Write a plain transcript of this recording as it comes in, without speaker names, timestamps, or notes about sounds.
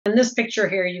In this picture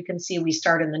here, you can see we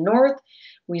start in the north.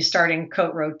 We start in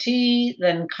Côte-Rôtie,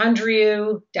 then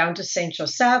Condrieu, down to Saint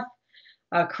Joseph,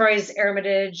 Croix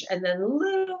Hermitage, and then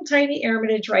little tiny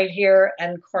Hermitage right here,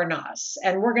 and Cornas.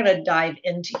 And we're going to dive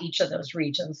into each of those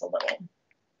regions a little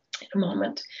in a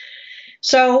moment.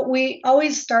 So we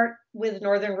always start with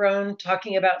Northern Rhone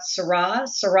talking about Syrah.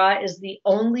 Syrah is the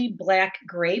only black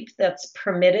grape that's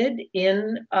permitted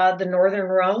in the Northern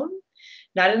Rhone.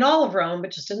 Not in all of Rhone,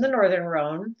 but just in the Northern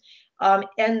Rhone.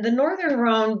 And the Northern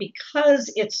Rhone, because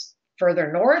it's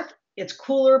further north, it's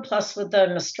cooler, plus with the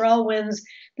Mistral winds,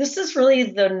 this is really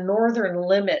the northern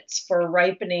limits for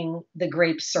ripening the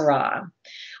grape Syrah.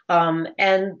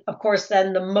 And of course,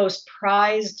 then the most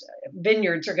prized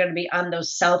vineyards are going to be on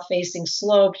those south-facing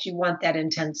slopes. You want that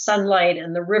intense sunlight,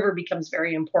 and the river becomes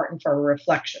very important for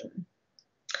reflection.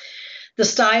 The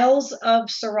styles of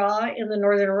Syrah in the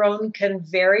Northern Rhone can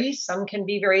vary. Some can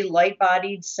be very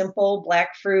light-bodied, simple,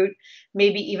 black fruit,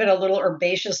 maybe even a little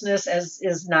herbaceousness, as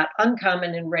is not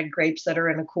uncommon in red grapes that are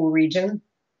in a cool region,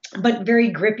 but very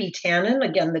grippy tannin.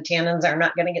 Again, the tannins are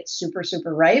not going to get super,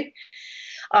 super ripe.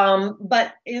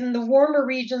 But in the warmer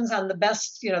regions on the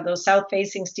best, those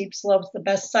south-facing steep slopes, the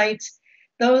best sites,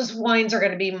 those wines are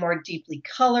going to be more deeply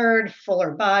colored,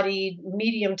 fuller bodied,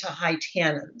 medium to high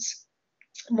tannins.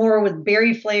 More with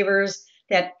berry flavors,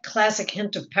 that classic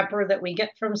hint of pepper that we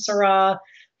get from Syrah,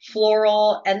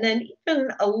 floral, and then even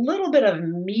a little bit of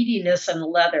meatiness and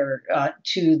leather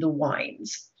to the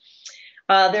wines.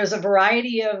 There's a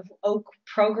variety of oak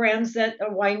programs that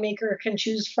a winemaker can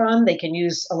choose from. They can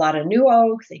use a lot of new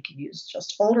oak, they can use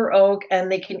just older oak,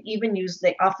 and they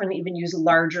often even use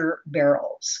larger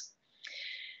barrels.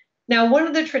 Now, one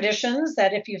of the traditions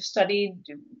that if you've studied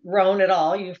Rhone at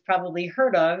all, you've probably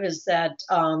heard of is that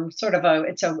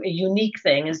it's a unique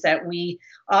thing is that we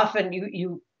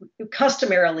often,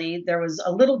 customarily, there was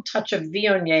a little touch of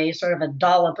Viognier, sort of a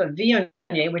dollop of Viognier,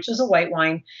 which is a white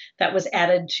wine that was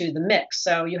added to the mix.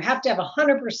 So you have to have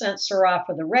 100% Syrah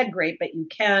for the red grape, but you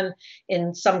can,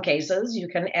 in some cases, you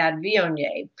can add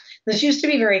Viognier. This used to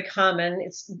be very common.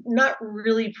 It's not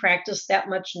really practiced that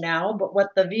much now, but what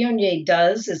the Viognier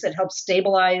does is it helps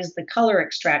stabilize the color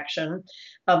extraction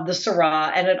of the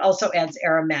Syrah, and it also adds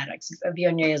aromatics.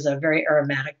 Viognier is a very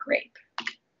aromatic grape.